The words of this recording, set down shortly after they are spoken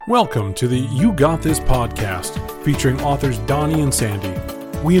Welcome to the You Got This podcast, featuring authors Donnie and Sandy.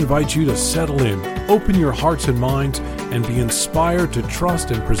 We invite you to settle in, open your hearts and minds, and be inspired to trust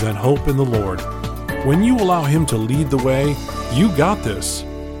and present hope in the Lord. When you allow Him to lead the way, you got this.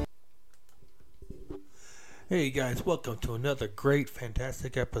 Hey guys, welcome to another great,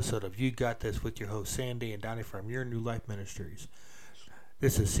 fantastic episode of You Got This with your host Sandy and Donnie from Your New Life Ministries.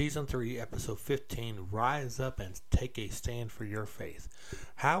 This is Season 3, Episode 15, Rise Up and Take a Stand for Your Faith.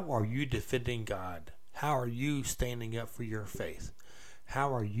 How are you defending God? How are you standing up for your faith?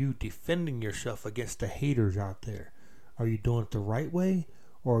 How are you defending yourself against the haters out there? Are you doing it the right way?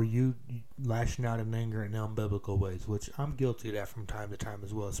 Or are you lashing out in anger in unbiblical ways? Which I'm guilty of that from time to time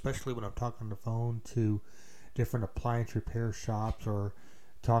as well, especially when I'm talking on the phone to different appliance repair shops or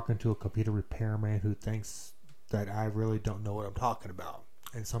talking to a computer repairman who thinks that I really don't know what I'm talking about.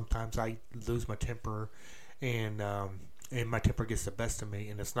 And sometimes I lose my temper, and my temper gets the best of me,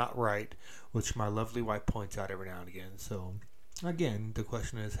 and it's not right, which my lovely wife points out every now and again. So, again, the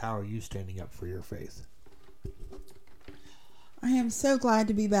question is, how are you standing up for your faith? I am so glad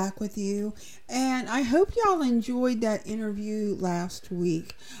to be back with you, and I hope y'all enjoyed that interview last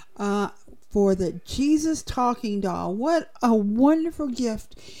week for the Jesus Talking Doll. What a wonderful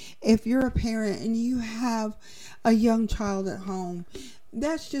gift if you're a parent and you have a young child at home.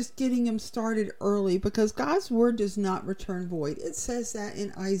 That's just getting them started early, because God's word does not return void. It says that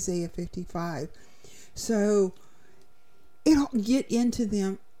in Isaiah 55. So it'll get into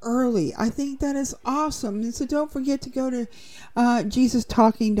them early. I think that is awesome. And so don't forget to go to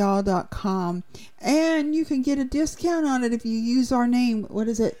JesusTalkingDoll.com, and you can get a discount on it if you use our name. What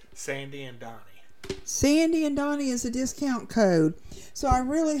is it? Sandy and Donnie. Sandy and Donnie is a discount code. So I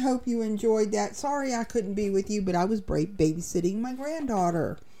really hope you enjoyed that. Sorry I couldn't be with you, but I was babysitting my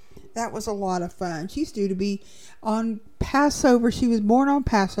granddaughter. That was a lot of fun. She's due to be on Passover. She was born on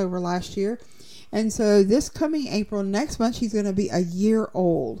Passover last year. And so this coming April, next month, she's going to be a year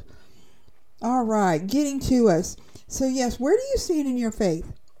old. All right, getting to us. So yes, where do you stand in your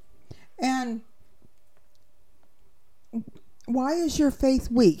faith? And why is your faith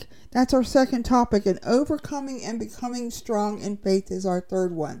weak? That's our second topic, and overcoming and becoming strong in faith is our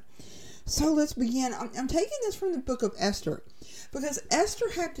third one. So let's begin. I'm taking this from the book of Esther, because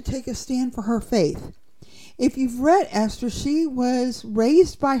Esther had to take a stand for her faith. If you've read Esther, she was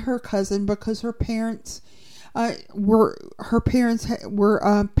raised by her cousin because her parents were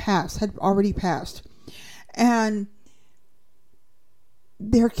passed, had already passed, and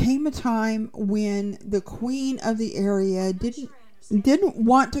there came a time when the queen of the area didn't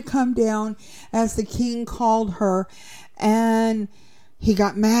want to come down as the king called her, and he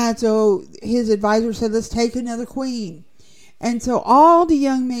got mad. So his advisor said, let's take another queen. And so all the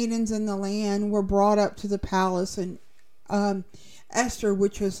young maidens in the land were brought up to the palace, and Esther,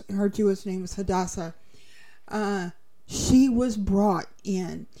 which was her Jewish name was Hadassah, she was brought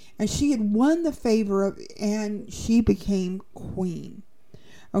in, and she had won the favor of, and she became queen.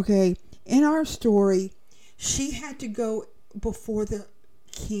 Okay, in our story, she had to go before the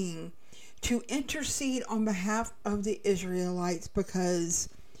king to intercede on behalf of the Israelites, because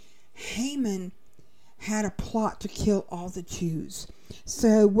Haman had a plot to kill all the Jews.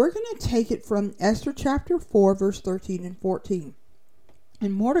 So we're going to take it from Esther chapter 4, verse 13 and 14.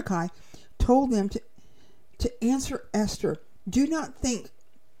 And Mordecai told them to answer Esther, do not think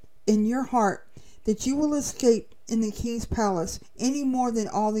in your heart that you will escape in the king's palace any more than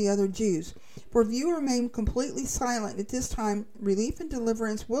all the other Jews. For if you remain completely silent at this time, relief and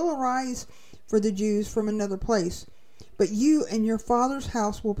deliverance will arise for the Jews from another place. But you and your father's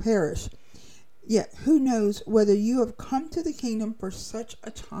house will perish. Yet who knows whether you have come to the kingdom for such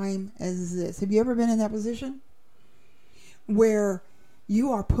a time as this? Have you ever been in that position where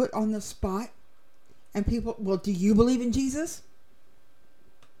you are put on the spot and people, well, do you believe in Jesus?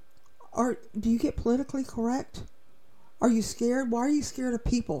 Or do you get politically correct? Are you scared? Why are you scared of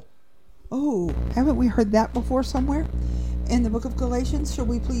people? Oh, haven't we heard that before somewhere? In the book of Galatians, shall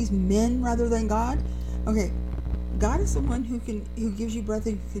we please men rather than God? Okay, God is the one who gives you breath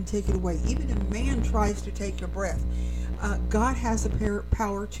and can take it away. Even if man tries to take your breath, God has the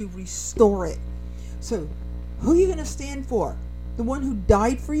power to restore it. So, who are you going to stand for? The one who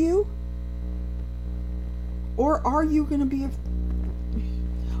died for you? Or are you going to be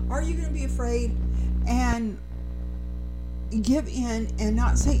afraid and give in and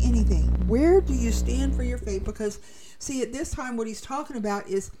not say anything? Where do you stand for your faith? Because, see, at this time, what he's talking about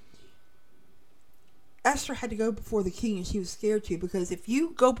is Esther had to go before the king, and she was scared to, because if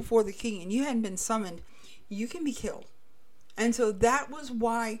you go before the king and you hadn't been summoned, you can be killed. And so that was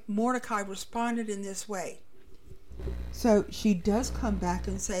why Mordecai responded in this way. So she does come back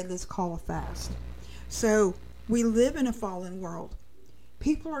and say, let's call a fast. So we live in a fallen world.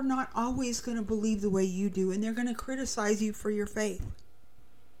 People are not always going to believe the way you do, and they're going to criticize you for your faith.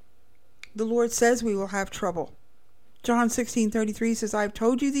 The Lord says we will have trouble. John 16:33 says, I've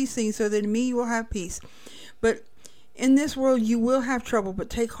told you these things so that in me you will have peace. But in this world you will have trouble, but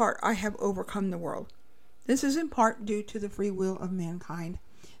take heart, I have overcome the world. This is in part due to the free will of mankind.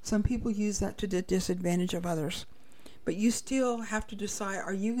 Some people use that to the disadvantage of others. But you still have to decide,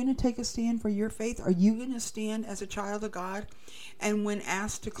 are you going to take a stand for your faith? Are you going to stand as a child of God? And when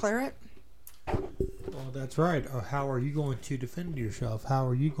asked, declare it? Well, that's right. Or how are you going to defend yourself? How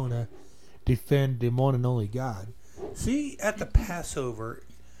are you going to defend the one and only God? See, at the Passover,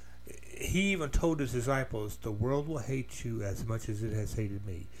 he even told his disciples, the world will hate you as much as it has hated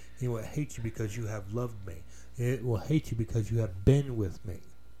me. It will hate you because you have loved me. It will hate you because you have been with me.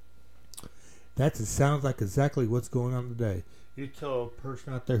 That sounds like exactly what's going on today. You tell a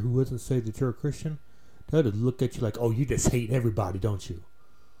person out there who doesn't say that you're a Christian, they'll just look at you like, oh, you just hate everybody, don't you?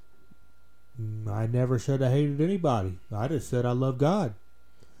 I never said I hated anybody. I just said I love God.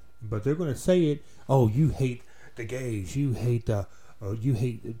 But they're going to say it, oh, you hate the gays, you hate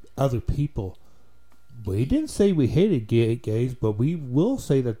other people. We didn't say we hated gays, but we will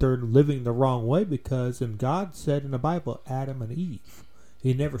say that they're living the wrong way because, and God said in the Bible, Adam and Eve.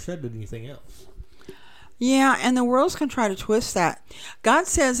 He never said anything else. Yeah, and the world's going to try to twist that. God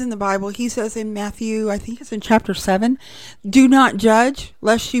says in the Bible, he says in Matthew, I think it's in chapter 7, do not judge,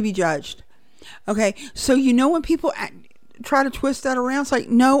 lest you be judged. Okay, so when people try to twist that around, it's like,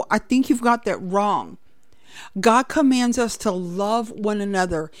 no, I think you've got that wrong. God commands us to love one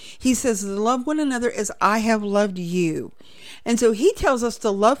another. He says, love one another as I have loved you. And so he tells us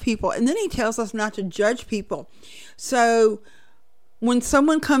to love people, and then he tells us not to judge people. So when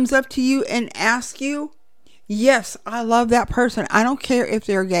someone comes up to you and asks you, yes, I love that person. I don't care if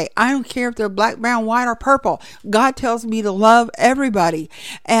they're gay. I don't care if they're black, brown, white, or purple. God tells me to love everybody.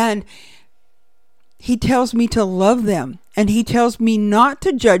 And he tells me to love them. And he tells me not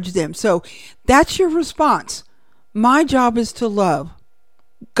to judge them. So that's your response. My job is to love.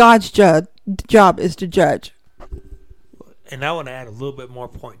 God's job is to judge. And I want to add a little bit more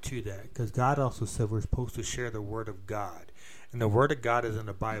point to that, because God also said we're supposed to share the word of God. And the word of God is in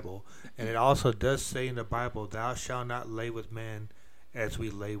the Bible. And it also does say in the Bible, thou shalt not lay with men as we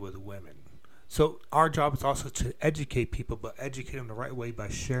lay with women. So our job is also to educate people, but educate them the right way by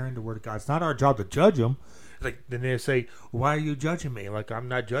sharing the word of God. It's not our job to judge them. Like, then they say, why are you judging me? Like, I'm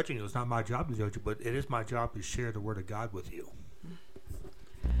not judging you. It's not my job to judge you, but it is my job to share the word of God with you.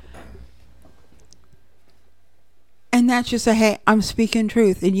 And that's just say, hey, I'm speaking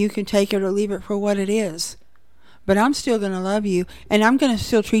truth, and you can take it or leave it for what it is. But I'm still going to love you, and I'm going to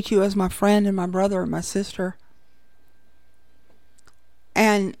still treat you as my friend and my brother and my sister.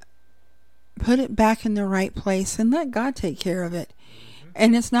 And put it back in the right place and let God take care of it.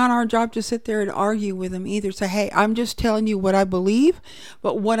 And it's not our job to sit there and argue with them either. Say, hey, I'm just telling you what I believe,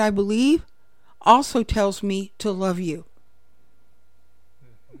 but what I believe also tells me to love you.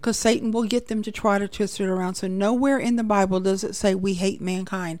 Because Satan will get them to try to twist it around. So nowhere in the Bible does it say we hate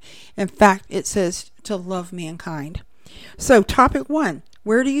mankind. In fact, it says to love mankind. So topic 1,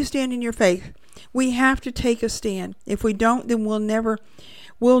 where do you stand in your faith? We have to take a stand. If we don't, then we'll never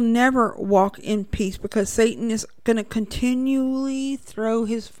walk in peace, because Satan is going to continually throw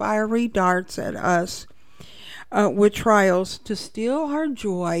his fiery darts at us with trials to steal our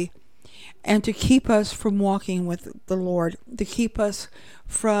joy and to keep us from walking with the Lord, to keep us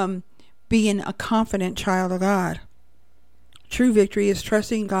from being a confident child of God. True victory is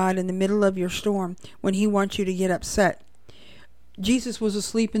trusting God in the middle of your storm when he wants you to get upset. Jesus was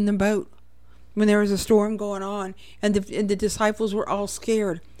asleep in the boat when there was a storm going on, and the disciples were all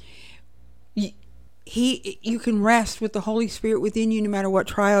scared. You can rest with the Holy Spirit within you no matter what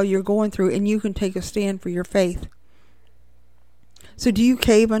trial you're going through, and you can take a stand for your faith. So do you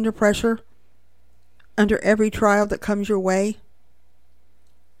cave under pressure? Under every trial that comes your way?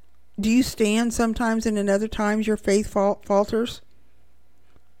 Do you stand sometimes and in other times your faith falters?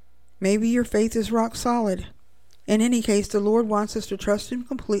 Maybe your faith is rock solid. In any case, the Lord wants us to trust him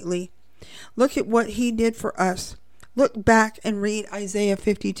completely. Look at what he did for us. Look back and read Isaiah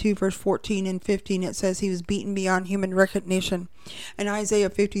 52 verse 14 and 15. It says he was beaten beyond human recognition. And Isaiah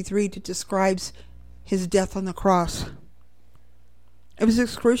 53 describes his death on the cross. It was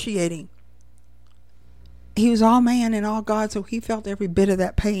excruciating. He was all man and all God, so he felt every bit of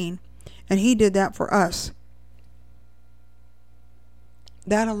that pain. And he did that for us.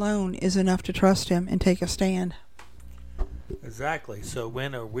 That alone is enough to trust him and take a stand. Exactly. So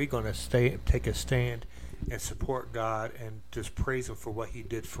when are we going to take a stand and support God and just praise Him for what He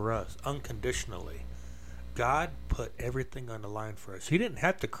did for us unconditionally. God put everything on the line for us. He didn't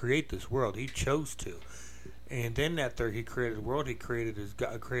have to create this world. He chose to. And then after He created the world, He created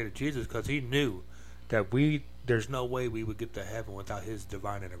Jesus, because He knew that there's no way we would get to heaven without His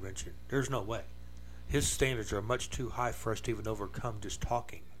divine intervention. There's no way. His standards are much too high for us to even overcome just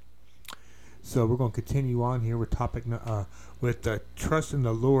talking. So we're going to continue on here with trust in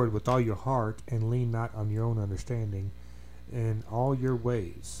the Lord with all your heart and lean not on your own understanding. In all your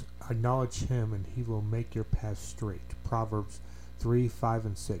ways acknowledge Him, and He will make your path straight. Proverbs 3, 5,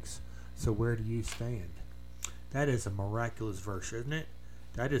 and 6. So where do you stand? That is a miraculous verse, isn't it?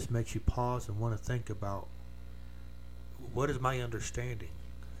 That just makes you pause and want to think about, what is my understanding?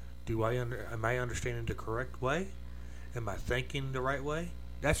 Am I understanding the correct way? Am I thinking the right way?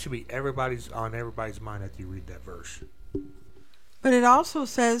 That should be on everybody's mind after you read that verse. But it also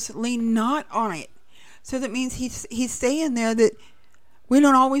says, lean not on it. So that means he's saying there that we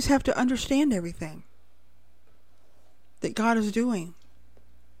don't always have to understand everything that God is doing.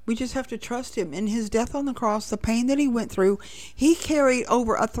 We just have to trust Him. In His death on the cross, the pain that He went through, He carried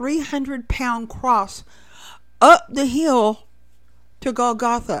over a 300-pound cross up the hill to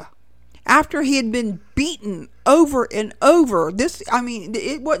Golgotha after He had been beaten over and over.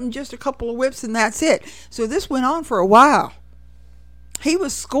 It wasn't just a couple of whips and that's it. So this went on for a while. He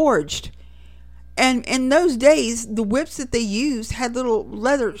was scourged. And in those days, the whips that they used had little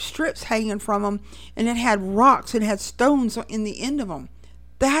leather strips hanging from them, and it had rocks and had stones in the end of them.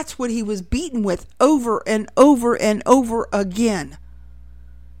 That's what He was beaten with over and over and over again.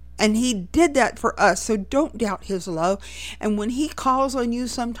 And He did that for us, so don't doubt His love. And when He calls on you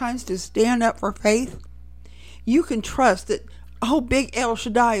sometimes to stand up for faith, you can trust that, big El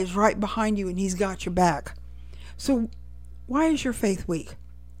Shaddai is right behind you and He's got your back. So why is your faith weak?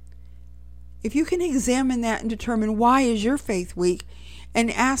 If you can examine that and determine why is your faith weak, and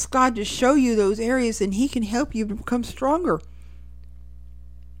ask God to show you those areas, then He can help you to become stronger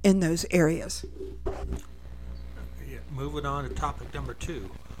in those areas. Yeah, moving on to topic number 2.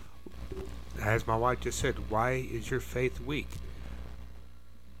 As my wife just said, why is your faith weak?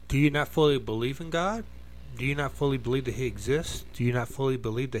 Do you not fully believe in God? Do you not fully believe that He exists? Do you not fully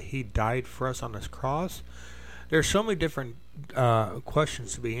believe that He died for us on this cross? There's so many different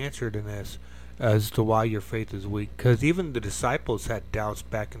questions to be answered in this as to why your faith is weak. Because even the disciples had doubts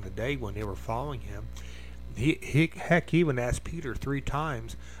back in the day when they were following Him. He even asked Peter 3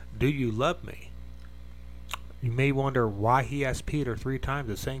 times, do you love me? You may wonder why He asked Peter 3 times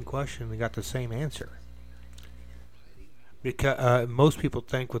the same question and got the same answer. Because most people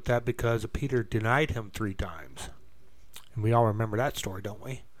think with that because Peter denied Him 3 times. And we all remember that story, don't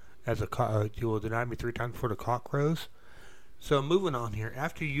we? You will deny me 3 times before the cock crows. So moving on here,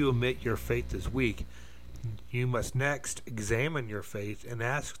 after you admit your faith is weak, you must next examine your faith and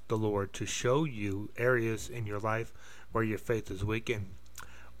ask the Lord to show you areas in your life where your faith is weak and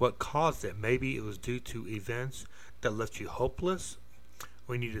what caused it. Maybe it was due to events that left you hopeless.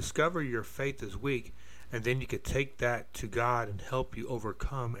 When you discover your faith is weak, and then you could take that to God and help you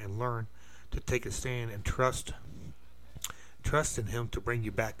overcome and learn to take a stand and trust in Him to bring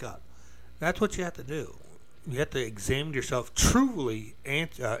you back up. That's what you have to do. You have to examine yourself, truly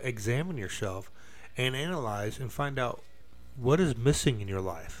examine yourself and analyze and find out what is missing in your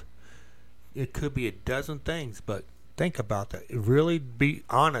life. It could be a dozen things, but think about that. Really be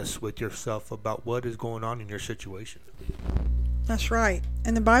honest with yourself about what is going on in your situation. That's right.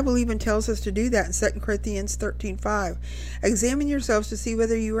 And the Bible even tells us to do that in 2 Corinthians 13:5. Examine yourselves to see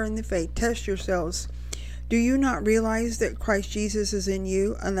whether you are in the faith. Test yourselves. Do you not realize that Christ Jesus is in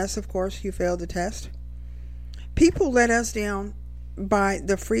you, unless, of course, you fail the test? People let us down by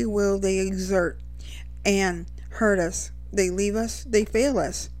the free will they exert and hurt us. They leave us. They fail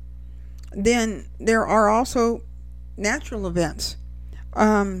us. Then there are also natural events.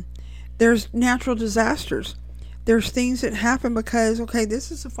 There's natural disasters. There's things that happen because,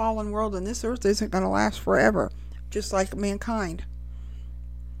 this is a fallen world and this earth isn't going to last forever, just like mankind.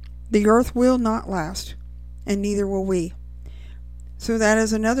 The earth will not last, and neither will we. So that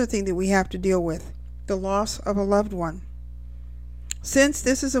is another thing that we have to deal with, the loss of a loved one. Since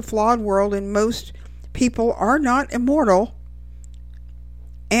this is a flawed world and most people are not immortal,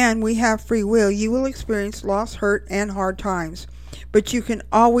 and we have free will, you will experience loss, hurt, and hard times. But you can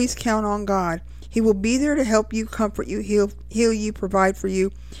always count on God. He will be there to help you, comfort you, heal you, provide for you,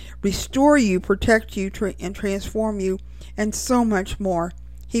 restore you, protect you, and transform you, and so much more.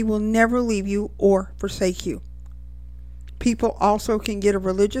 He will never leave you or forsake you. People also can get a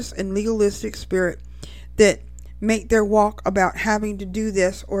religious and legalistic spirit that make their walk about having to do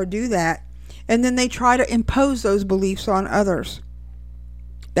this or do that, And then they try to impose those beliefs on others.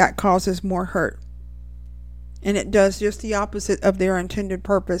 That causes more hurt. And it does just the opposite of their intended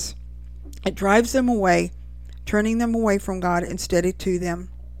purpose. It drives them away, turning them away from God instead of to them.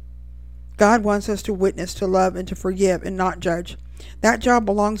 God wants us to witness, to love, and to forgive, and not judge. That job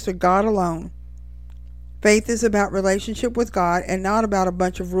belongs to God alone. Faith is about relationship with God and not about a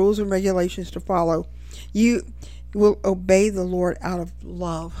bunch of rules and regulations to follow. You will obey the Lord out of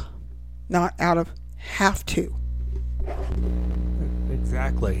love, not out of have to.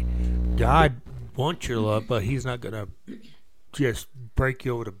 Exactly. God wants your love, but He's not going to just break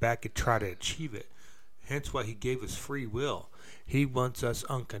you over the back and try to achieve it. Hence why He gave us free will. He wants us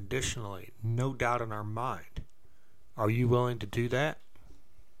unconditionally, no doubt in our mind. Are you willing to do that?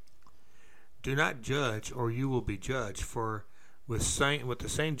 Do not judge, or you will be judged. For with the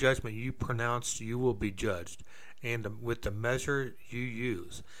same judgment you pronounce, you will be judged. And with the measure you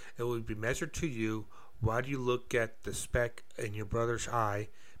use, it will be measured to you. Why do you look at the speck in your brother's eye,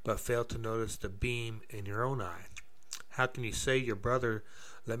 but fail to notice the beam in your own eye? How can you say to your brother,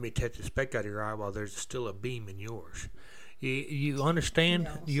 let me take the speck out of your eye, while there's still a beam in yours? You understand?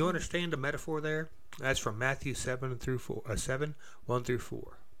 Yes. You understand the metaphor there? That's from Matthew 7, 1 through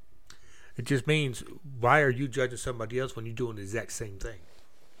 4. It just means, why are you judging somebody else when you're doing the exact same thing?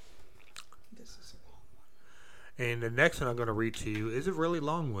 This is a long one. And the next one I'm going to read to you is a really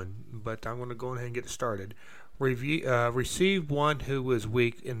long one, but I'm going to go ahead and get it started. Receive one who is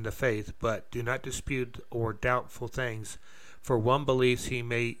weak in the faith, but do not dispute or doubtful things. For one believes he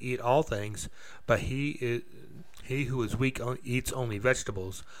may eat all things, but he who is weak eats only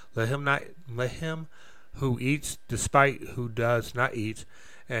vegetables. Let him who eats despite who does not eat,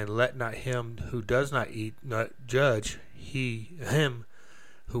 and let not him who does not eat not judge him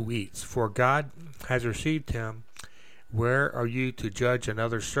who eats. For God has received him. Where are you to judge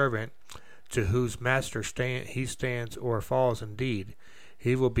another servant, to whose master he stands or falls? Indeed,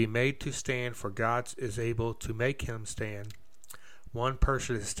 he will be made to stand, for God is able to make him stand. One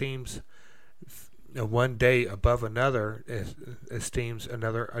person esteems one day above another, esteems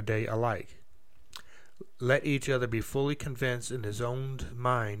another a day alike. Let each other be fully convinced in his own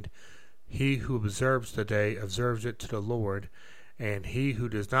mind. He who observes the day observes it to the Lord, and he who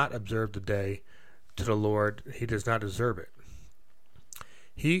does not observe the day to the Lord, he does not observe it.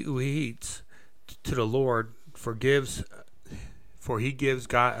 He who eats to the Lord forgives, for he gives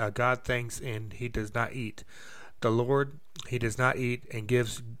God thanks, and he does not eat. The Lord he does not eat and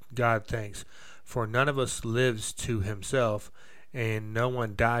gives God thanks. For none of us lives to himself, and no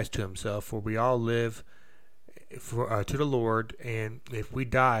one dies to himself. For we all live to the Lord, and if we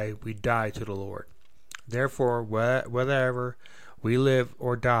die to the Lord. Therefore, whether we live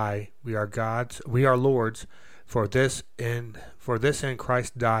or die, we are Lord's. For this end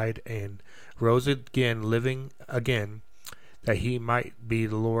Christ died and rose again, living again, that he might be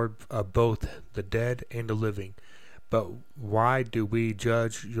the Lord of both the dead and the living. But why do we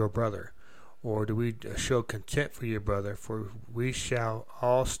judge your brother? Or do we show contempt for your brother? For we shall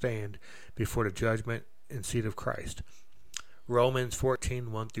all stand before the judgment and seat of Christ. Romans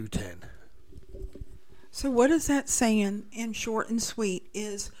 14, 1 through 10. So what is that saying in short and sweet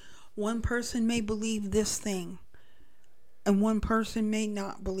is one person may believe this thing and one person may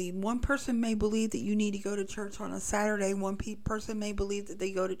not believe. One person may believe that you need to go to church on a Saturday. One person may believe that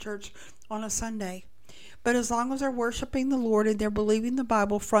they go to church on a Sunday. But as long as they're worshiping the Lord and they're believing the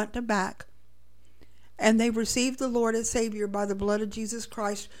Bible front to back, and they've received the Lord as Savior by the blood of Jesus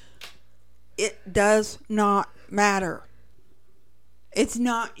Christ, it does not matter. It's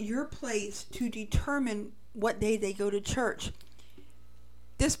not your place to determine what day they go to church.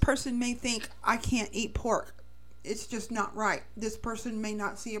 This person may think, I can't eat pork. It's just not right. This person may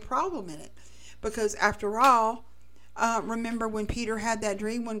not see a problem in it. Because after all, remember when Peter had that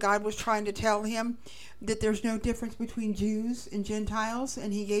dream when God was trying to tell him that there's no difference between Jews and Gentiles,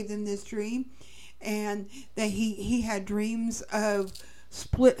 and he gave them this dream, and that he had dreams of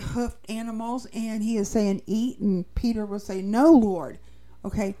split-hoofed animals, and he is saying eat, and Peter was saying no, Lord.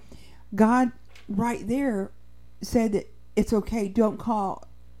 Okay, God right there said that it's okay, don't call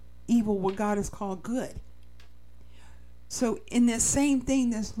evil what God has called good. So in this same thing,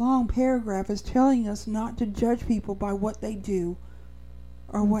 this long paragraph is telling us not to judge people by what they do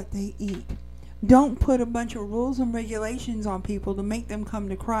or what they eat. Don't put a bunch of rules and regulations on people to make them come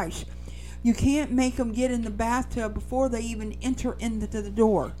to Christ. You can't make them get in the bathtub before they even enter into the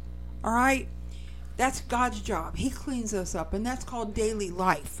door. All right? That's God's job. He cleans us up, and that's called daily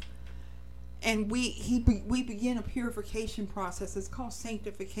life. And we begin a purification process. It's called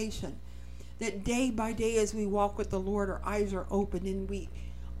sanctification. That day by day as we walk with the Lord, our eyes are open and we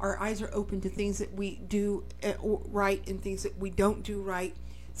Our eyes are open to things that we do right and things that we don't do right.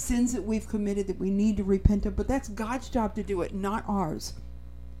 Sins that we've committed that we need to repent of. But that's God's job to do it, not ours.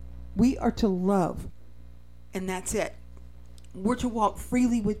 We are to love. And that's it. We're to walk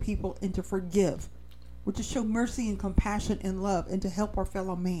freely with people and to forgive. We're to show mercy and compassion and love and to help our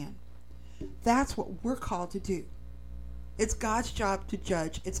fellow man. That's what we're called to do. It's God's job to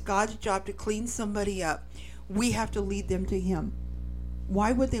judge. It's God's job to clean somebody up. We have to lead them to Him.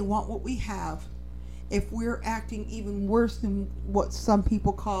 Why would they want what we have if we're acting even worse than what some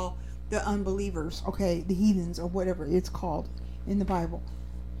people call the unbelievers, okay, the heathens or whatever it's called in the Bible?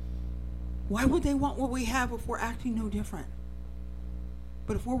 Why would they want what we have if we're acting no different?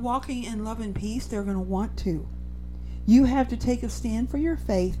 But if we're walking in love and peace, they're going to want to. You have to take a stand for your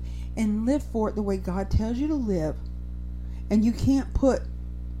faith and live for it the way God tells you to live. And you can't put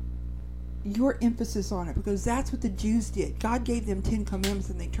your emphasis on it, because that's what the Jews did. God gave them 10 commandments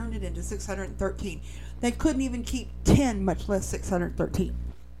and they turned it into 613. They couldn't even keep 10, much less 613.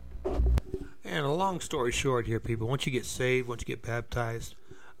 And a long story short here, people, once you get saved, once you get baptized,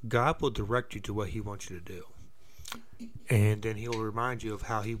 God will direct you to what He wants you to do. And then He'll remind you of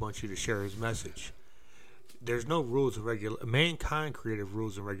how He wants you to share His message. There's no rules and regulations. Mankind created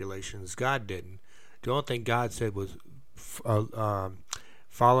rules and regulations. God didn't. The only thing God said was,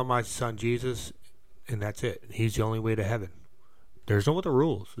 follow my son Jesus, and that's it. He's the only way to heaven. There's no other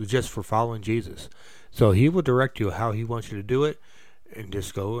rules. It's just for following Jesus. So He will direct you how He wants you to do it, and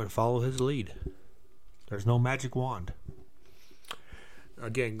just go and follow His lead. There's no magic wand.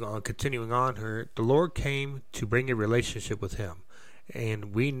 Again, continuing on here, the Lord came to bring a relationship with Him.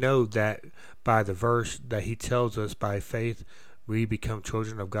 And we know that by the verse that He tells us, by faith we become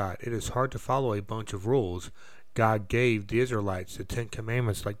children of God. It is hard to follow a bunch of rules. God gave the Israelites the 10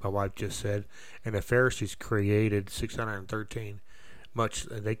 commandments, like my wife just said, and the Pharisees created 613.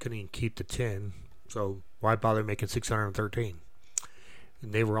 They couldn't even keep the 10, so why bother making 613?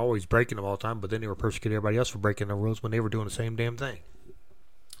 And they were always breaking them all the time, but then they were persecuting everybody else for breaking the rules when they were doing the same damn thing.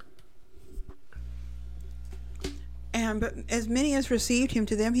 But as many as received Him,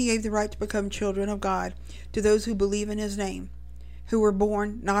 to them He gave the right to become children of God, to those who believe in His name, who were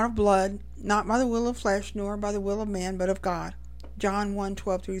born not of blood, not by the will of flesh, nor by the will of man, but of God. John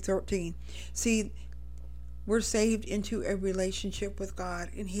 1:12-13. See, we're saved into a relationship with God,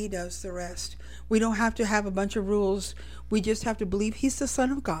 and He does the rest. We don't have to have a bunch of rules. We just have to believe He's the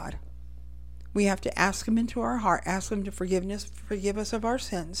Son of God. We have to ask Him into our heart, ask Him to forgive us of our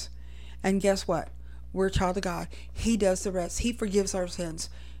sins. And guess what? We're a child of God. He does the rest. He forgives our sins.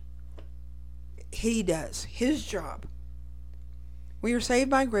 He does His job. We are saved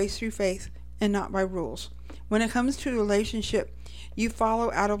by grace through faith and not by rules. When it comes to a relationship, you follow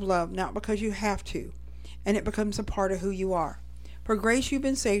out of love, not because you have to, and it becomes a part of who you are. For grace you've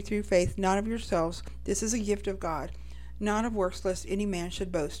been saved through faith, not of yourselves. This is a gift of God, not of works, lest any man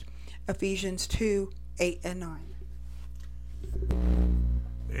should boast. Ephesians 2:8-9.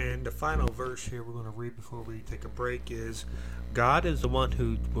 And the final verse here we're going to read before we take a break is, God is the one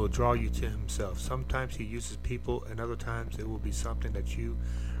who will draw you to Himself. Sometimes He uses people, and other times it will be something that you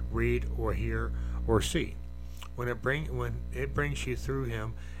read or hear or see. When it brings you through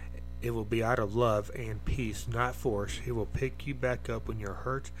Him, it will be out of love and peace, not force. He will pick you back up when you're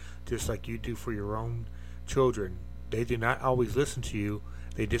hurt, just like you do for your own children. They do not always listen to you.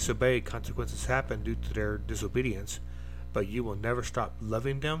 They disobey. Consequences happen due to their disobedience. But you will never stop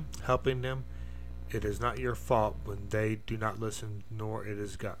loving them, helping them. It is not your fault when they do not listen, nor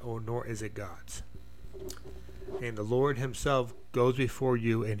is it God's. And the Lord Himself goes before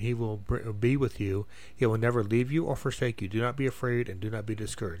you, and He will be with you. He will never leave you or forsake you. Do not be afraid, and do not be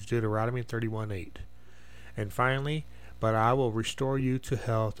discouraged. Deuteronomy 31:8. And finally, but I will restore you to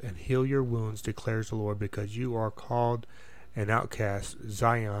health and heal your wounds, declares the Lord, because you are called an outcast,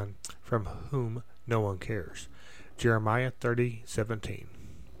 Zion, from whom no one cares. Jeremiah 30:17.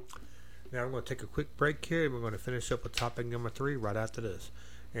 Now we're going to take a quick break here, and we're going to finish up with topic number 3 right after this.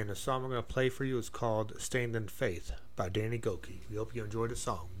 And the song we're going to play for you is called Stand in Faith by Danny Gokey. We hope you enjoy the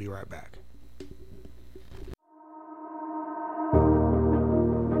song. Be right back.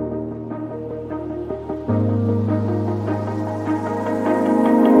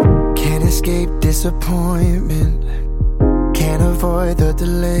 Can't escape disappointment, can't avoid the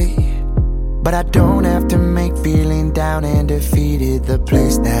delay. But I don't have to make feeling down and defeated the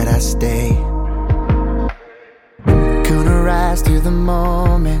place that I stay. Gonna rise to the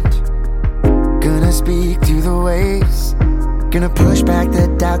moment, gonna speak to the waves, gonna push back the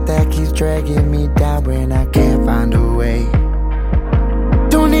doubt that keeps dragging me down when I can't find a way.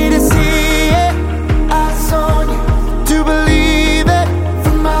 Don't need to see it, eyes on you, to believe it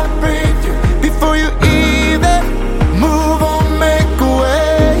from my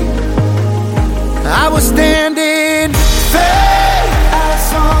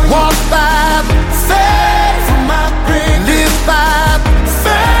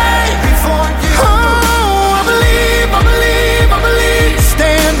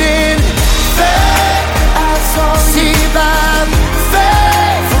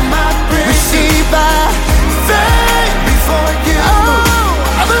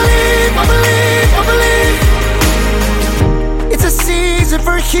season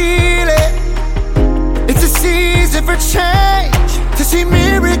for healing. It's a season for change. To see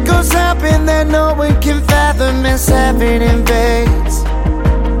miracles happen that no one can fathom as heaven invades.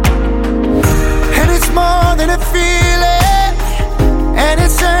 And it's more than a feeling, and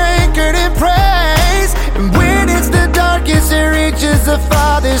it's anchored in praise. And when it's the darkest, it reaches the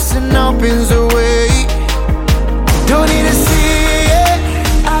farthest and opens a way. Don't need to see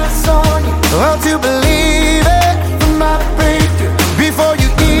it, eyes on you, how to believe it. For my breakthrough, before you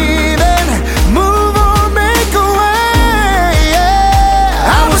even move or make a way.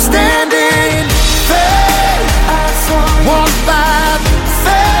 Yeah. I was standing faith, eyes on you, walk by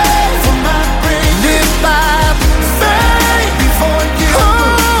faith. For my breakthrough, live by faith. Before you,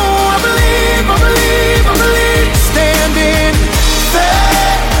 oh, I believe, I believe, I believe. Standing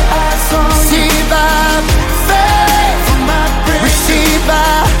faith, eyes on you, see by faith. For my breakthrough, receive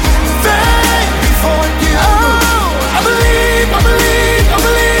by faith. Before you, oh, I believe, I believe, I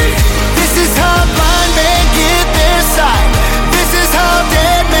believe. This is how blind men get their sight. This is how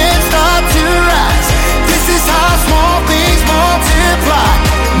dead men start to rise. This is how small things multiply.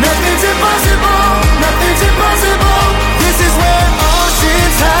 Nothing's impossible, nothing's impossible. This is where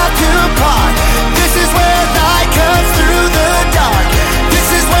oceans have to part. This is where light comes through the dark. This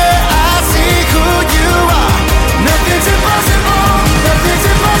is where I see who you are. Nothing's impossible, nothing's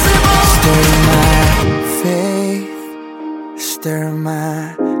impossible. Stir my faith, stir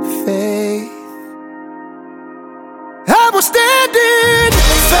my faith. I will stand in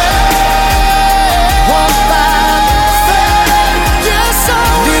faith, walk by faith. Yes, I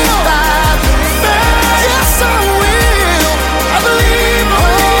will. Live by faith. Yes, I will. I believe, I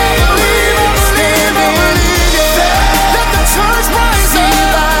believe, I believe, I believe, I believe. Let the church rise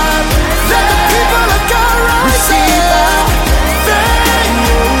up. Let the people of God rise up. Faith.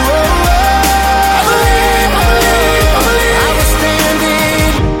 I believe, I believe, I believe. I will stand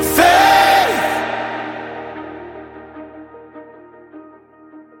in faith.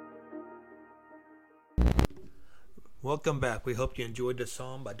 Welcome back. We hope you enjoyed the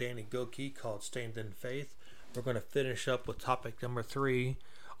song by Danny Gokey called Stand in Faith. We're going to finish up with topic number 3,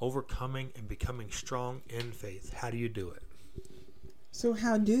 overcoming and becoming strong in faith. How do you do it? So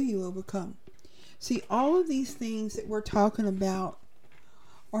how do you overcome? See, all of these things that we're talking about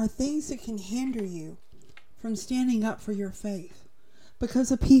are things that can hinder you from standing up for your faith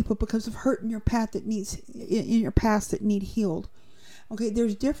because of people, because of hurt in your past that need healed. Okay,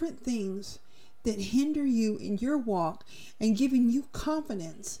 there's different things that hinder you in your walk and giving you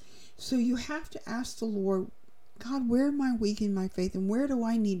confidence. So you have to ask the Lord, God, where am I weak in my faith, and where do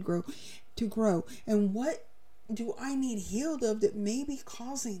I need to grow? And what do I need healed of that may be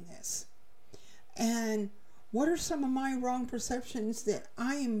causing this? And what are some of my wrong perceptions that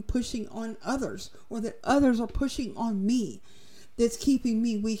I am pushing on others, or that others are pushing on me, that's keeping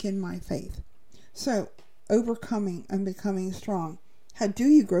me weak in my faith? So, overcoming and becoming strong. How do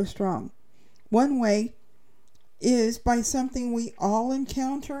you grow strong? One way is by something we all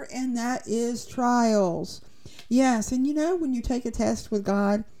encounter, and that is trials. Yes, and you know, when you take a test with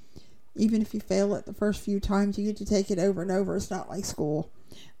God, even if you fail it the first few times, you get to take it over and over. It's not like school.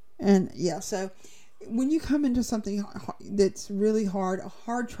 And yeah, so when you come into something that's really hard, a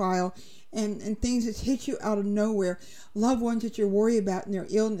hard trial, and things that hit you out of nowhere, loved ones that you're worried about in their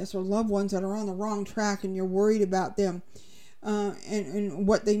illness, or loved ones that are on the wrong track and you're worried about them, and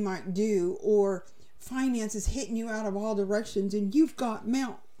what they might do, or finances hitting you out of all directions, and you've got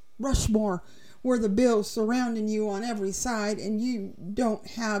Mount Rushmore where the bills surrounding you on every side, and you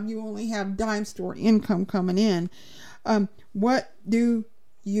only have dime store income coming in. What do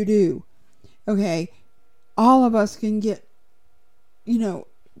you do? Okay, all of us can get,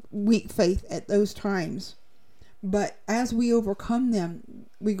 weak faith at those times, but as we overcome them,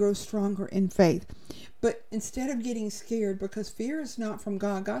 we grow stronger in faith. But instead of getting scared, because fear is not from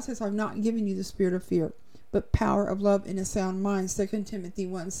God. God says, I've not given you the spirit of fear, but power of love and a sound mind. 2 Timothy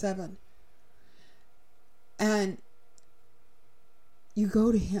 1:7. And you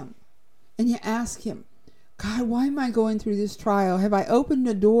go to Him and you ask Him, God, why am I going through this trial? Have I opened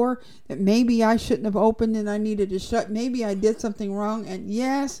a door that maybe I shouldn't have opened and I needed to shut? Maybe I did something wrong. And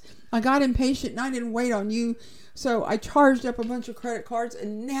yes, I got impatient and I didn't wait on you. So I charged up a bunch of credit cards.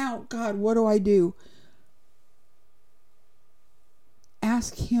 And now, God, what do I do?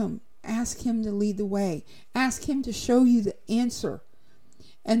 Ask Him. Ask Him to lead the way. Ask Him to show you the answer.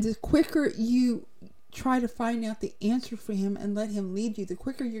 And the quicker you try to find out the answer for Him and let Him lead you, the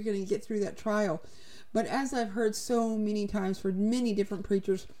quicker you're going to get through that trial. But as I've heard so many times from many different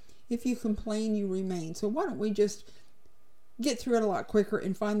preachers, if you complain, you remain. So why don't we just get through it a lot quicker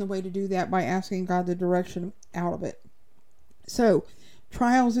and find the way to do that by asking God the direction out of it. So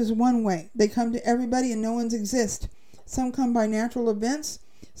Trials is one way. They come to everybody and no one's exist. Some come by natural events,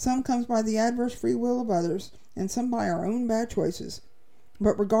 some comes by the adverse free will of others, and some by our own bad choices.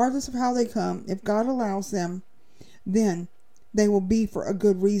 But regardless of how they come, if God allows them, then they will be for a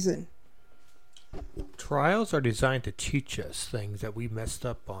good reason. Trials are designed to teach us things that we messed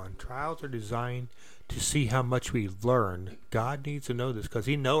up on. Trials are designed to see how much we've learned. God needs to know this because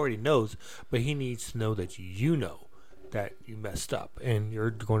He already knows, but He needs to know that you know that you messed up and you're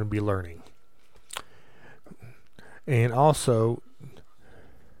going to be learning. And also,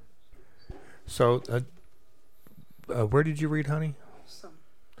 so where did you read, honey?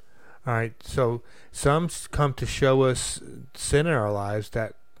 All right, so some come to show us sin in our lives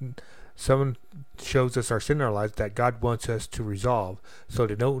that someone shows us our sin in our lives that God wants us to resolve, so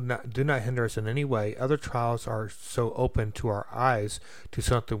they do not hinder us in any way. Other trials are so open to our eyes to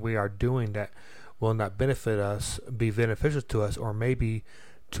something we are doing that will not benefit us, be beneficial to us, or maybe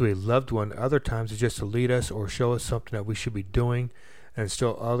to a loved one. Other times it's just to lead us or show us something that we should be doing, and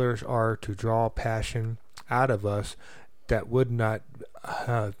still others are to draw passion out of us that would not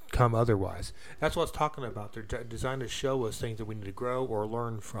come otherwise. That's what it's talking about. They're designed to show us things that we need to grow or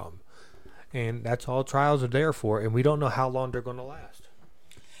learn from. And that's all trials are there for, and we don't know how long they're going to last.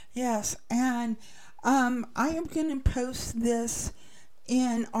 Yes, and I am going to post this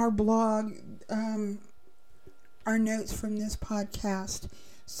in our blog, our notes from this podcast,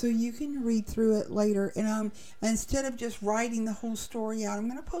 so you can read through it later. And instead of just writing the whole story out, I'm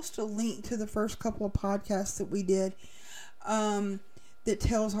going to post a link to the first couple of podcasts that we did that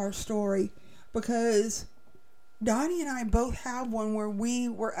tells our story, because Donnie and I both have one where we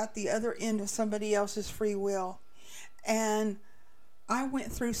were at the other end of somebody else's free will. And I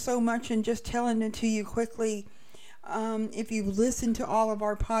went through so much, and just telling it to you quickly, if you've listened to all of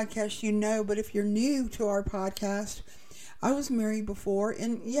our podcasts, you know, but if you're new to our podcast, I was married before,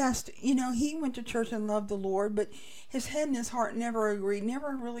 and yes, you know, he went to church and loved the Lord, but his head and his heart never agreed,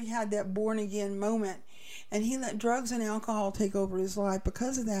 never really had that born again moment, and he let drugs and alcohol take over his life.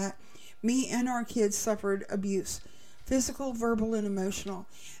 Because of that, me and our kids suffered abuse, physical, verbal, and emotional,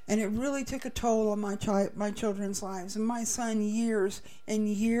 and it really took a toll on my children's lives. And my son, years and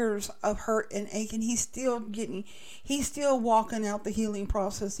years of hurt and ache, and he's still walking out the healing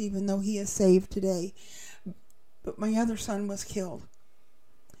process, even though he is saved today. But my other son was killed.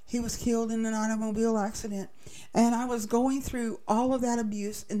 He was killed in an automobile accident. And I was going through all of that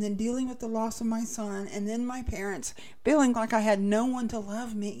abuse, and then dealing with the loss of my son, and then my parents, feeling like I had no one to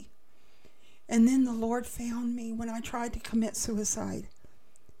love me. And then the Lord found me when I tried to commit suicide.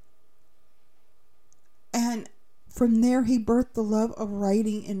 And from there, He birthed the love of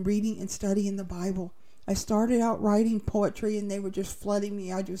writing and reading and studying the Bible. I started out writing poetry, and they were just flooding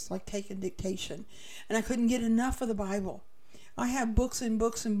me. I just like taking dictation. And I couldn't get enough of the Bible. I have books and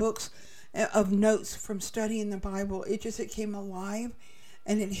books and books of notes from studying the Bible. It came alive,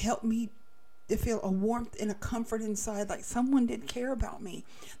 and it helped me to feel a warmth and a comfort inside, like someone did care about me.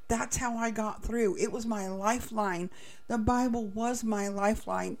 That's how I got through. It was my lifeline. The Bible was my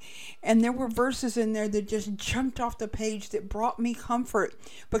lifeline. And there were verses in there that just jumped off the page that brought me comfort,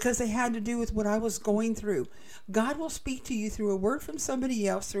 because they had to do with what I was going through. God will speak to you through a word from somebody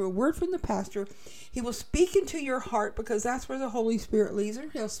else, through a word from the pastor. He will speak into your heart, because that's where the Holy Spirit leads her.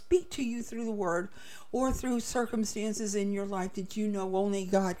 He'll speak to you through the word, or through circumstances in your life that you know only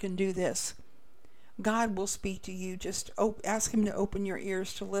God can do this. God will speak to you. Just ask Him to open your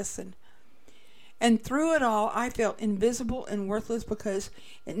ears to listen. And through it all, I felt invisible and worthless, because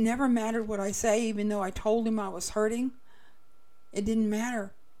it never mattered what I say, even though I told Him I was hurting. It didn't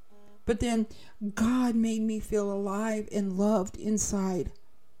matter. But then God made me feel alive and loved inside.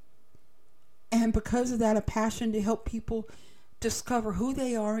 And because of that, a passion to help people discover who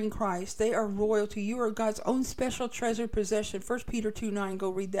they are in Christ. They are royalty. You are God's own special treasured possession. 1 Peter 2:9, go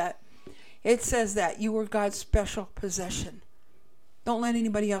read that. It says that you were God's special possession. Don't let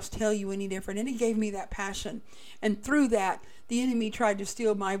anybody else tell you any different. And He gave me that passion. And through that, the enemy tried to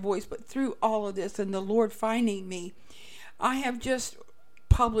steal my voice. But through all of this and the Lord finding me, I have just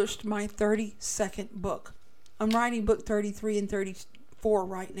published my 32nd book. I'm writing book 33 and 34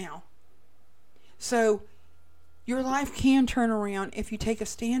 right now. So your life can turn around if you take a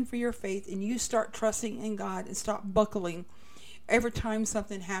stand for your faith and you start trusting in God and stop buckling every time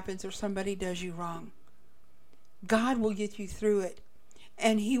something happens or somebody does you wrong. God will get you through it,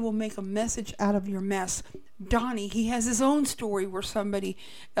 and He will make a message out of your mess. Donnie, he has his own story where somebody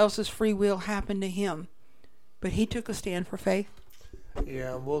else's free will happened to him, but he took a stand for faith.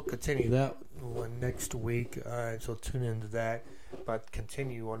 Yeah, we'll continue that one next week, so tune into that. But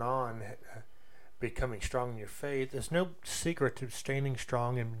continuing on, becoming strong in your faith. There's no secret to staying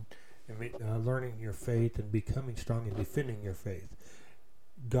strong and learning your faith and becoming strong and defending your faith.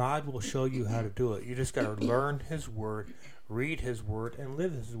 God will show you how to do it. You just got to learn His Word, read His Word, and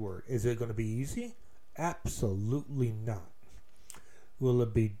live His Word. Is it going to be easy? Absolutely not. Will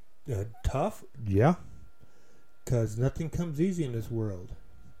it be tough? Yeah. Because nothing comes easy in this world.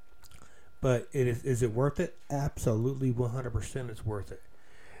 But is it worth it? Absolutely, 100% it's worth it.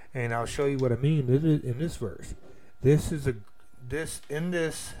 And I'll show you what I mean in this verse. In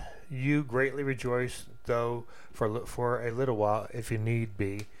this you greatly rejoice, though for a little while, if you need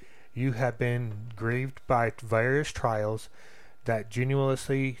be, you have been grieved by various trials, that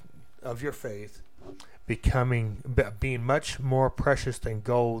genuinely of your faith, being much more precious than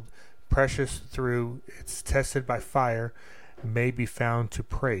gold, precious through it's tested by fire, may be found to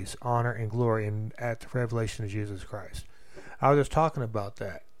praise, honor, and glory at the revelation of Jesus Christ. I was just talking about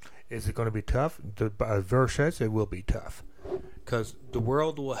that. Is it going to be tough? The verse says it will be tough. Because the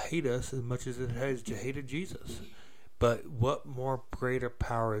world will hate us as much as it has hated Jesus. But what more greater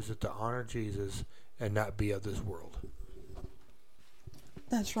power is it to honor Jesus and not be of this world?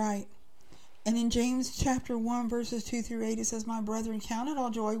 That's right. And in James chapter 1, verses 2 through 8, it says, "My brethren, count it all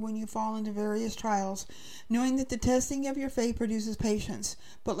joy when you fall into various trials, knowing that the testing of your faith produces patience.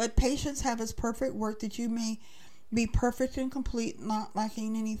 But let patience have its perfect work, that you may be perfect and complete, not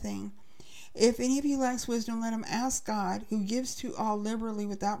lacking anything. If any of you lacks wisdom, let him ask God, who gives to all liberally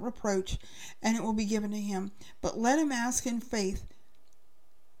without reproach, and it will be given to him. But let him ask in faith,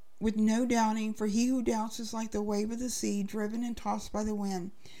 with no doubting, for he who doubts is like the wave of the sea, driven and tossed by the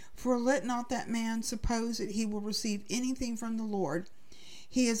wind. For let not that man suppose that he will receive anything from the Lord.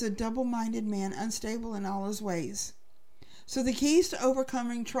 He is a double-minded man, unstable in all his ways." So the keys to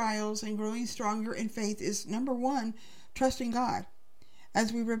overcoming trials and growing stronger in faith is, number one, trusting God.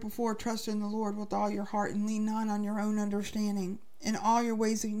 As we read before, trust in the Lord with all your heart and lean not on your own understanding. In all your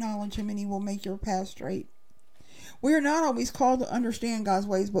ways acknowledge him, and he will make your path straight. We are not always called to understand God's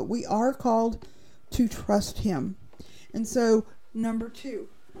ways, but we are called to trust him. And so, number two,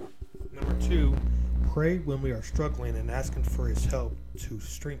 pray when we are struggling and asking for his help to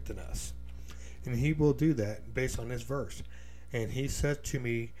strengthen us. And he will do that based on this verse. "And he said to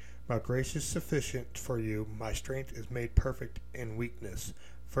me, my grace is sufficient for you. My strength is made perfect in weakness."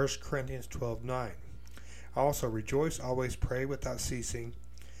 1 Corinthians 12:9. "Also rejoice, always pray without ceasing,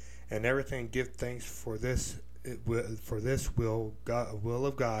 and everything give thanks, for this will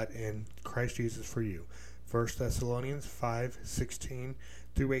of God and Christ Jesus for you." 1 Thessalonians 5:16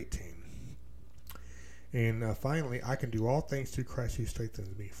 through 18. And finally, "I can do all things through Christ who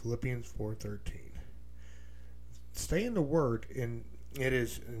strengthens me." Philippians 4:13. Stay in the Word, and it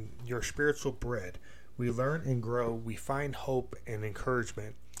is your spiritual bread. We learn and grow. We find hope and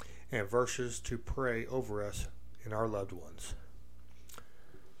encouragement and verses to pray over us and our loved ones.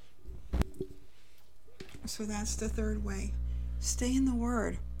 So that's the third way. Stay in the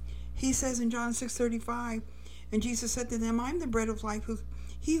Word. He says in John 6:35, "And Jesus said to them, I am the bread of life.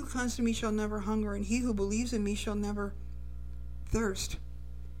 He who comes to me shall never hunger, and he who believes in me shall never thirst."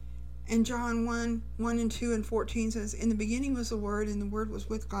 And John 1 and 2 and 14 says, "In the beginning was the Word, and the Word was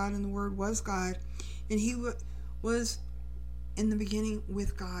with God, and the Word was God. And he was in the beginning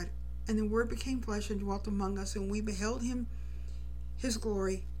with God. And the Word became flesh and dwelt among us, and we beheld him, his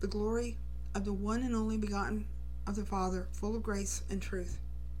glory, the glory of the one and only begotten of the Father, full of grace and truth."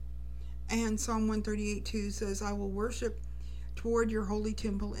 And Psalm 138:2 says, "I will worship toward your holy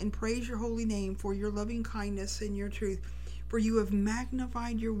temple and praise your holy name for your loving kindness and your truth. For you have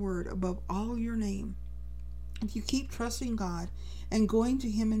magnified your word above all your name." If you keep trusting God and going to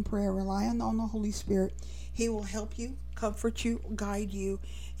him in prayer, relying on the Holy Spirit, he will help you, comfort you, guide you,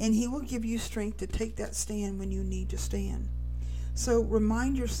 and he will give you strength to take that stand when you need to stand. So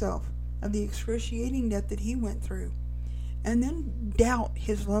remind yourself of the excruciating death that he went through, and then doubt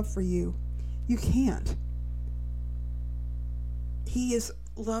his love for you. You can't. He is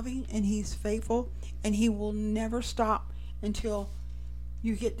loving and he's faithful, and he will never stop until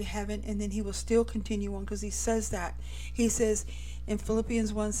you get to heaven, and then he will still continue on, because he says that. He says in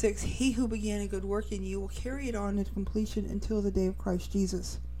Philippians 1:6, "He who began a good work in you will carry it on to completion until the day of Christ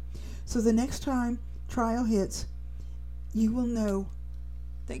Jesus." So the next time trial hits, you will know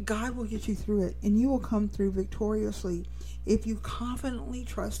that God will get you through it, and you will come through victoriously if you confidently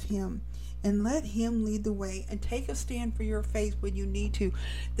trust him and let him lead the way, and take a stand for your faith when you need to.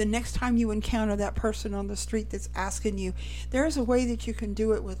 The next time you encounter that person on the street that's asking you, there's a way that you can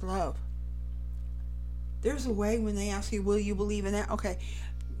do it with love. There's a way when they ask you, will you believe in that? Okay,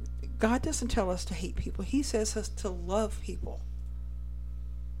 God doesn't tell us to hate people. He says us to love people.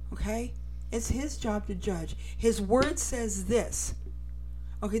 Okay? It's his job to judge. His word says this.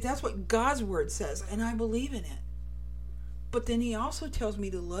 Okay, that's what God's word says, and I believe in it. But then he also tells me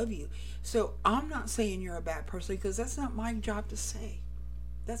to love you. So I'm not saying you're a bad person, because that's not my job to say.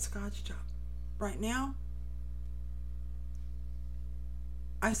 That's God's job. Right now,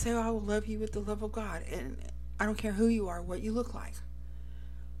 I say I will love you with the love of God. And I don't care who you are, what you look like.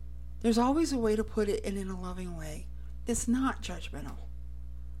 There's always a way to put it in a loving way. It's not judgmental.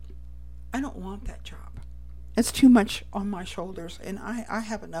 I don't want that job. It's too much on my shoulders, and I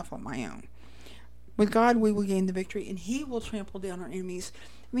have enough on my own. With God, we will gain the victory, and he will trample down our enemies.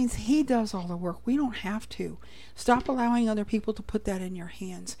 It means he does all the work. We don't have to. Stop allowing other people to put that in your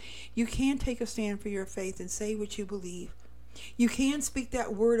hands. You can take a stand for your faith and say what you believe. You can speak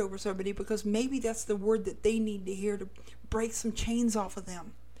that word over somebody, because maybe that's the word that they need to hear to break some chains off of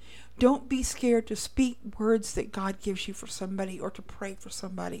them. Don't be scared to speak words that God gives you for somebody, or to pray for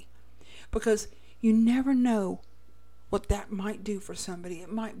somebody, because you never know what that might do for somebody.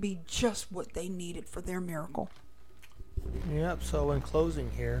 It might be just what they needed for their miracle. Yep, so in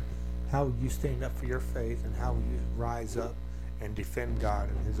closing here, how you stand up for your faith and how you rise up and defend God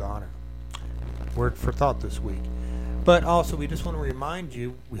and his honor. Word for thought this week. But also, we just want to remind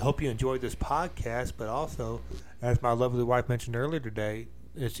you, we hope you enjoyed this podcast, but also, as my lovely wife mentioned earlier today,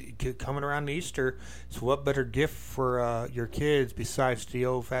 it's coming around Easter, so what better gift for your kids besides the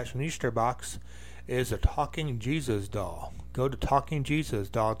old-fashioned Easter box is a Talking Jesus doll. Go to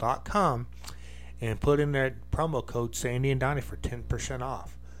talkingjesusdoll.com and put in that promo code Sandy and Donnie for 10%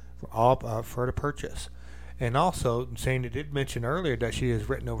 off for the purchase. And also, Sandy did mention earlier that she has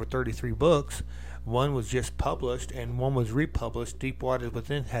written over 33 books. One was just published and one was republished. Deep Waters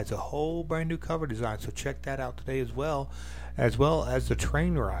Within has a whole brand new cover design, so check that out today as well as the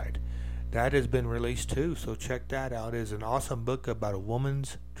Train Ride. That has been released too, so check that out. It is an awesome book about a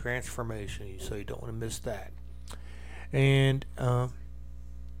woman's transformation, so you don't want to miss that. And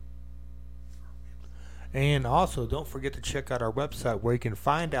also, don't forget to check out our website where you can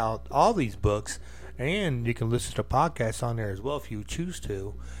find out all these books, and you can listen to podcasts on there as well if you choose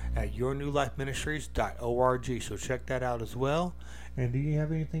to, at yournewlifeministries.org. So check that out as well. And do you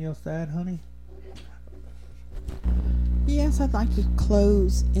have anything else to add, honey? Yes, I'd like to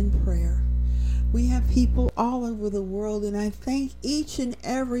close in prayer. We have people all over the world, and I thank each and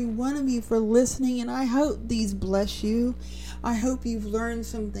every one of you for listening, and I hope these bless you. I hope you've learned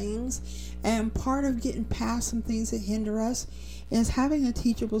some things, and part of getting past some things that hinder us is having a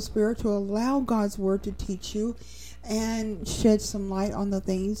teachable spirit to allow God's word to teach you and shed some light on the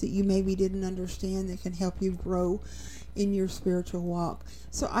things that you maybe didn't understand that can help you grow in your spiritual walk.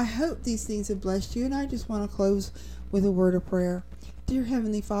 So I hope these things have blessed you, and I just want to close with a word of prayer. Dear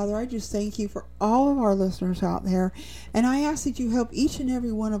Heavenly Father, I just thank you for all of our listeners out there, and I ask that you help each and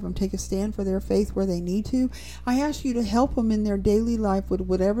every one of them take a stand for their faith where they need to. I ask you to help them in their daily life with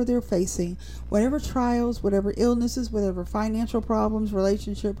whatever they're facing, whatever trials, whatever illnesses, whatever financial problems,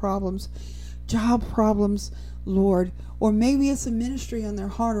 relationship problems, job problems, Lord, or maybe it's a ministry on their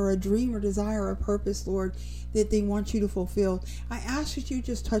heart, or a dream or desire or purpose, Lord, that they want you to fulfill. I ask that you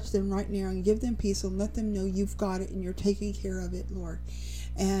just touch them right now and give them peace and let them know you've got it and you're taking care of it, Lord.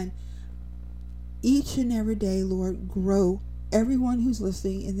 And each and every day, Lord, grow everyone who's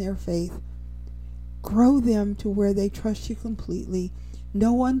listening in their faith. Grow them to where they trust you completely,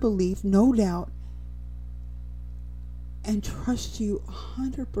 no unbelief, no doubt, and trust you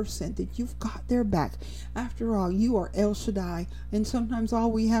 100% that you've got their back. After all, you are El Shaddai, and sometimes all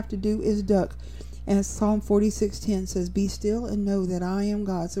we have to do is duck. As Psalm 46:10 says, be still and know that I am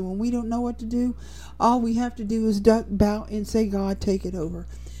God. So when we don't know what to do, all we have to do is duck, bow, and say, God, take it over.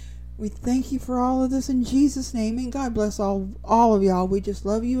 We thank you for all of this in Jesus' name, and God bless all of y'all. We just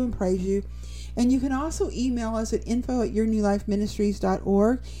love you and praise you. And you can also email us at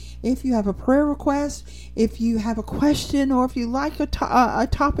info@yournewlifeministries.org if you have a prayer request, if you have a question, or if you like a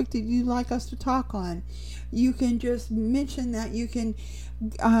topic that you'd like us to talk on. You can just mention that. You can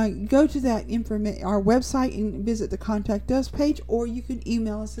go to that our website and visit the Contact Us page, or you can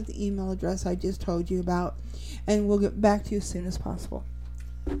email us at the email address I just told you about, and we'll get back to you as soon as possible.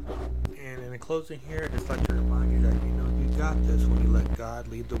 And in closing here, I'd just like to remind you that you got this when you let God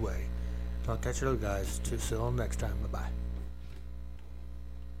lead the way. I'll catch you later, guys. Till next time. Bye-bye.